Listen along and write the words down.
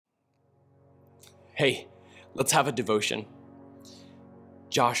Hey, let's have a devotion.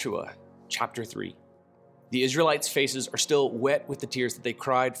 Joshua chapter 3. The Israelites' faces are still wet with the tears that they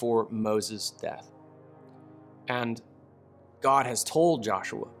cried for Moses' death. And God has told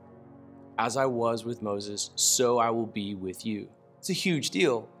Joshua, as I was with Moses, so I will be with you. It's a huge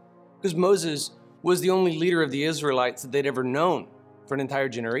deal because Moses was the only leader of the Israelites that they'd ever known for an entire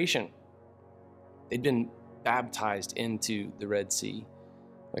generation. They'd been baptized into the Red Sea.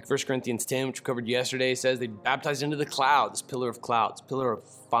 Like 1 Corinthians 10, which we covered yesterday, says they baptized into the cloud, this pillar of cloud, this pillar of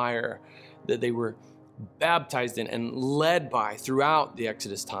fire that they were baptized in and led by throughout the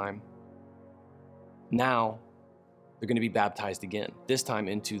Exodus time. Now they're going to be baptized again, this time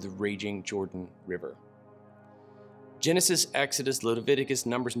into the raging Jordan River. Genesis, Exodus, Leviticus,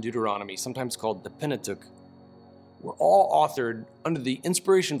 Numbers, and Deuteronomy, sometimes called the Pentateuch, were all authored under the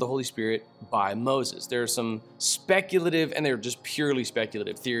inspiration of the Holy Spirit by Moses. There are some speculative, and they're just purely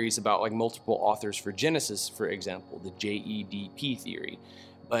speculative theories about like multiple authors for Genesis, for example, the JEDP theory.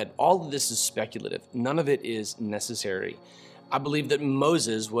 But all of this is speculative. None of it is necessary. I believe that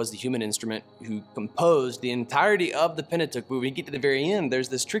Moses was the human instrument who composed the entirety of the Pentateuch. But when you get to the very end, there's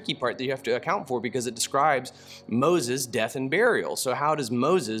this tricky part that you have to account for because it describes Moses' death and burial. So how does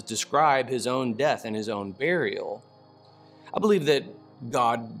Moses describe his own death and his own burial? I believe that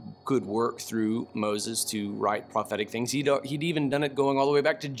God could work through Moses to write prophetic things. He'd even done it going all the way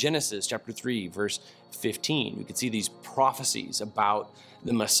back to Genesis chapter 3, verse 15. We could see these prophecies about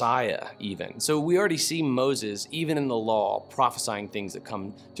the Messiah even. So we already see Moses, even in the law, prophesying things that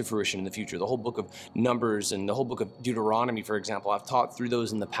come to fruition in the future. The whole book of Numbers and the whole book of Deuteronomy, for example, I've taught through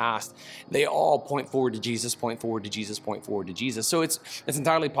those in the past. They all point forward to Jesus, point forward to Jesus, point forward to Jesus. So it's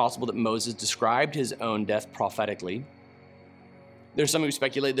entirely possible that Moses described his own death prophetically. There's some who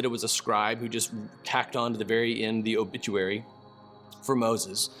speculate that it was a scribe who just tacked on to the very end the obituary for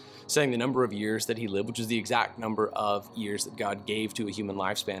Moses, saying the number of years that he lived, which is the exact number of years that God gave to a human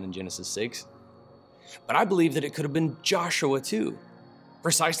lifespan in Genesis 6. But I believe that it could have been Joshua too,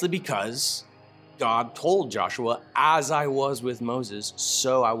 precisely because God told Joshua, as I was with Moses,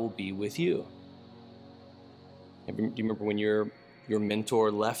 so I will be with you. Do you remember when your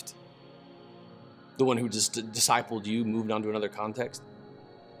mentor left? The one who just discipled you, moved on to another context.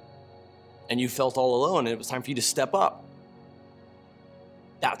 And you felt all alone, and it was time for you to step up.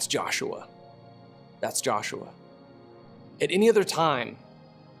 That's Joshua. That's Joshua. At any other time,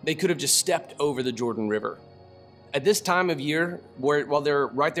 they could have just stepped over the Jordan River. At this time of year, while they're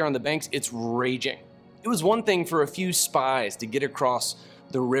right there on the banks, it's raging. It was one thing for a few spies to get across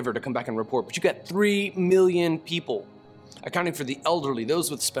the river to come back and report, but you got 3 million people. Accounting for the elderly, those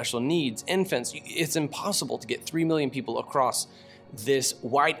with special needs, infants, it's impossible to get 3 million people across this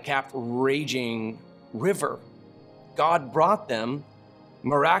white-capped, raging river. God brought them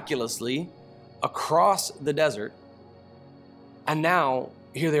miraculously across the desert, and now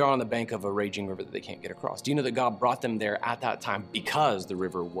here they are on the bank of a raging river that they can't get across. Do you know that God brought them there at that time because the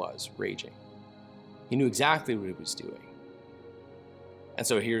river was raging? He knew exactly what he was doing. And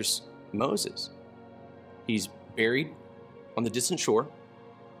so here's Moses. He's buried on the distant shore,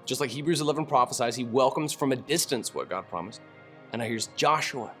 just like Hebrews 11 prophesies. He welcomes from a distance what God promised. And now here's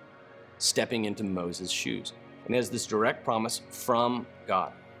Joshua stepping into Moses' shoes. And he has this direct promise from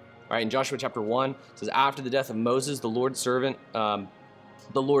God. All right, in Joshua chapter 1, it says, after the death of Moses, the Lord's servant, the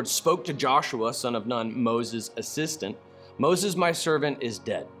Lord spoke to Joshua, son of Nun, Moses' assistant, Moses, my servant, is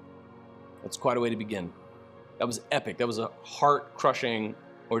dead. That's quite a way to begin. That was epic. That was a heart-crushing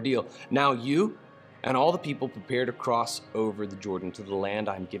ordeal. Now you and all the people prepare to cross over the Jordan to the land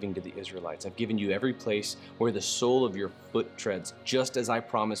I'm giving to the Israelites. I've given you every place where the sole of your foot treads, just as I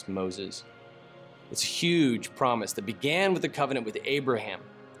promised Moses. It's a huge promise that began with the covenant with Abraham.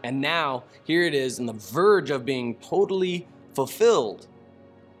 And now, here it is on the verge of being totally fulfilled.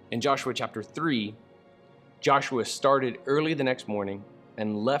 In Joshua chapter 3, Joshua started early the next morning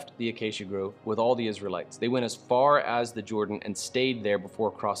and left the acacia grove with all the Israelites. They went as far as the Jordan and stayed there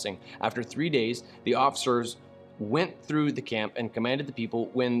before crossing. After 3 days, the officers went through the camp and commanded the people,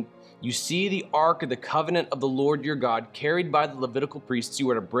 when you see the ark of the covenant of the Lord your God carried by the Levitical priests, you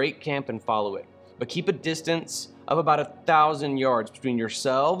are to break camp and follow it. But keep a distance of about 1,000 yards between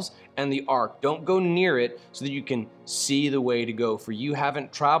yourselves and the ark. Don't go near it so that you can see the way to go, for you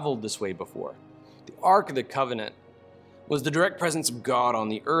haven't traveled this way before. The ark of the covenant was the direct presence of God on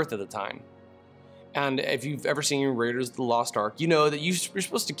the earth at the time. And if you've ever seen Raiders of the Lost Ark, you know that you're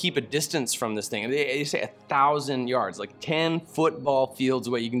supposed to keep a distance from this thing. They say 1,000 yards, like 10 football fields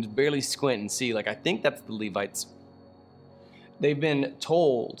away. You can just barely squint and see. Like, I think that's the Levites. They've been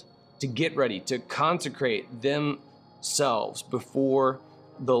told to get ready, to consecrate themselves before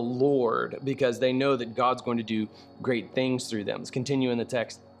the Lord because they know that God's going to do great things through them. Let's continue in the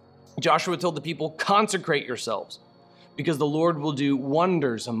text. Joshua told the people, consecrate yourselves because the Lord will do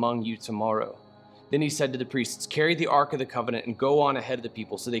wonders among you tomorrow. Then he said to the priests, carry the Ark of the Covenant and go on ahead of the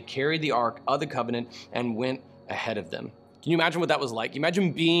people. So they carried the Ark of the Covenant and went ahead of them. Can you imagine what that was like?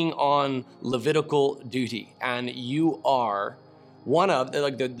 Imagine being on Levitical duty and you are one of,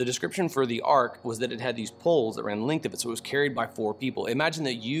 the description for the Ark was that it had these poles that ran the length of it, so it was carried by 4 people. Imagine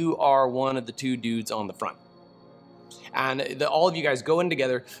that you are one of the 2 dudes on the front. And all of you guys go in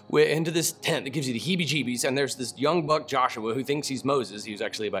together into this tent that gives you the heebie-jeebies, and there's this young buck Joshua who thinks he's Moses. He was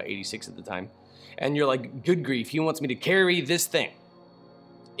actually about 86 at the time. And you're like, good grief, he wants me to carry this thing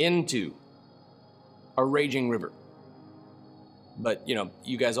into a raging river. But,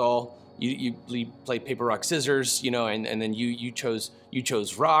 you guys all, you play paper, rock, scissors, and then you chose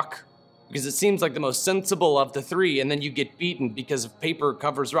rock because it seems like the most sensible of the 3, and then you get beaten because of paper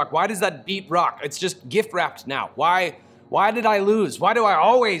covers rock. Why does that beat rock? It's just gift wrapped now. Why did I lose? Why do I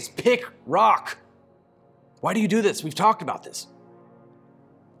always pick rock? Why do you do this? We've talked about this.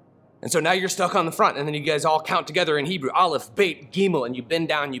 And so now you're stuck on the front, and then you guys all count together in Hebrew, Aleph, Beit, Gimel, and you bend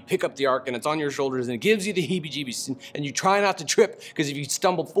down, you pick up the Ark, and it's on your shoulders, and it gives you the heebie-jeebies, and you try not to trip, because if you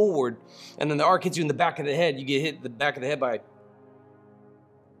stumble forward, and then the Ark hits you in the back of the head, you get hit in the back of the head by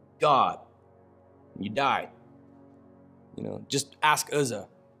God. You die. Just ask Uzzah.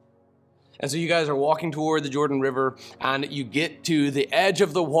 And so you guys are walking toward the Jordan River, and you get to the edge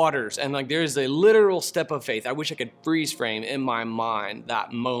of the waters, and there's a literal step of faith. I wish I could freeze frame in my mind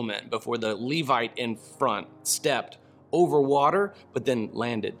that moment before the Levite in front stepped over water, but then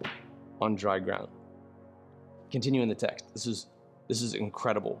landed on dry ground. Continue in the text. This is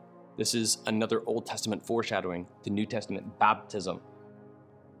incredible. This is another Old Testament foreshadowing, the New Testament baptism.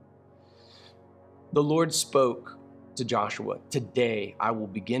 The Lord spoke to Joshua, today I will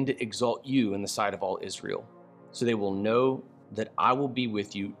begin to exalt you in the sight of all Israel, so they will know that I will be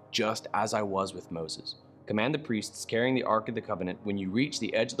with you just as I was with Moses. Command the priests carrying the Ark of the Covenant, when you reach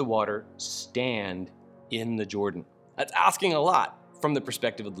the edge of the water, stand in the Jordan. That's asking a lot from the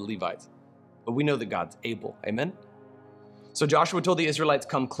perspective of the Levites, but we know that God's able. Amen? So Joshua told the Israelites,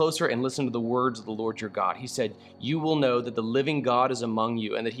 come closer and listen to the words of the Lord your God. He said, you will know that the living God is among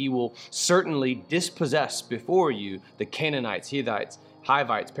you, and that he will certainly dispossess before you the Canaanites, Hittites,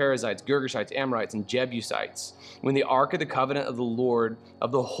 Hivites, Perizzites, Girgashites, Amorites, and Jebusites. When the Ark of the Covenant of the Lord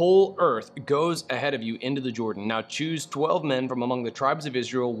of the whole earth goes ahead of you into the Jordan, now choose 12 men from among the tribes of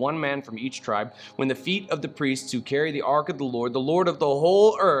Israel, 1 man from each tribe. When the feet of the priests who carry the Ark of the Lord of the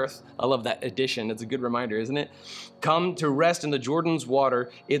whole earth, I love that addition, it's a good reminder, isn't it? Come to rest in the Jordan's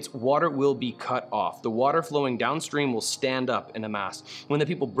water, its water will be cut off. The water flowing downstream will stand up in a mass. When the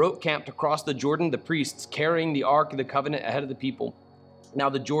people broke camp to cross the Jordan, the priests carrying the Ark of the Covenant ahead of the people. Now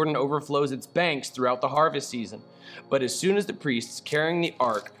the Jordan overflows its banks throughout the harvest season. But as soon as the priests carrying the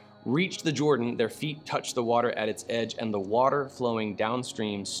Ark reached the Jordan, their feet touched the water at its edge, and the water flowing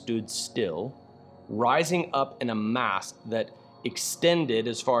downstream stood still, rising up in a mass that extended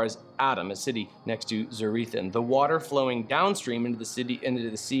as far as Adam, a city next to Zarethan. The water flowing downstream into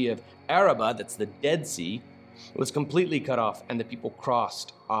the Sea of Arabah, that's the Dead Sea, was completely cut off, and the people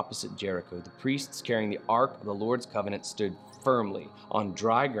crossed opposite Jericho. The priests carrying the Ark of the Lord's covenant stood firmly on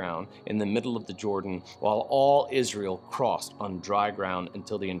dry ground in the middle of the Jordan, while all Israel crossed on dry ground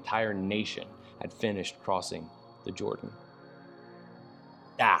until the entire nation had finished crossing the Jordan.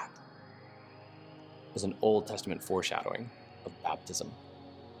 That is an Old Testament foreshadowing of baptism.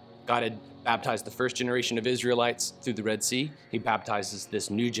 God had baptized the first generation of Israelites through the Red Sea. He baptizes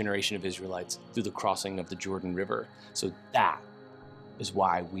this new generation of Israelites through the crossing of the Jordan River. So that is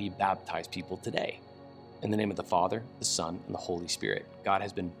why we baptize people today. In the name of the Father, the Son, and the Holy Spirit. God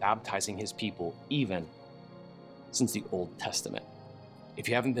has been baptizing his people even since the Old Testament. If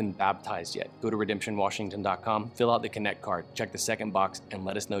you haven't been baptized yet, go to redemptionwashington.com, fill out the Connect card, check the second box, and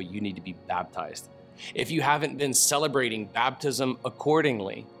let us know you need to be baptized. If you haven't been celebrating baptism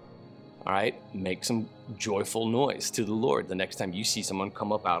accordingly, all right, make some joyful noise to the Lord the next time you see someone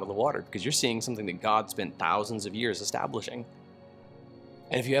come up out of the water, because you're seeing something that God spent thousands of years establishing.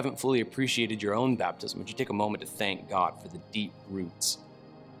 And if you haven't fully appreciated your own baptism, would you take a moment to thank God for the deep roots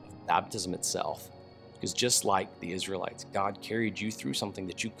of baptism itself? Because just like the Israelites, God carried you through something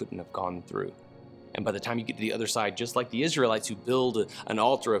that you couldn't have gone through. And by the time you get to the other side, just like the Israelites who build an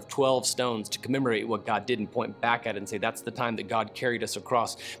altar of 12 stones to commemorate what God did and point back at it and say, that's the time that God carried us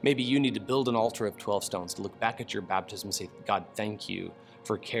across. Maybe you need to build an altar of 12 stones to look back at your baptism and say, God, thank you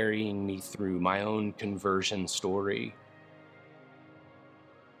for carrying me through my own conversion story.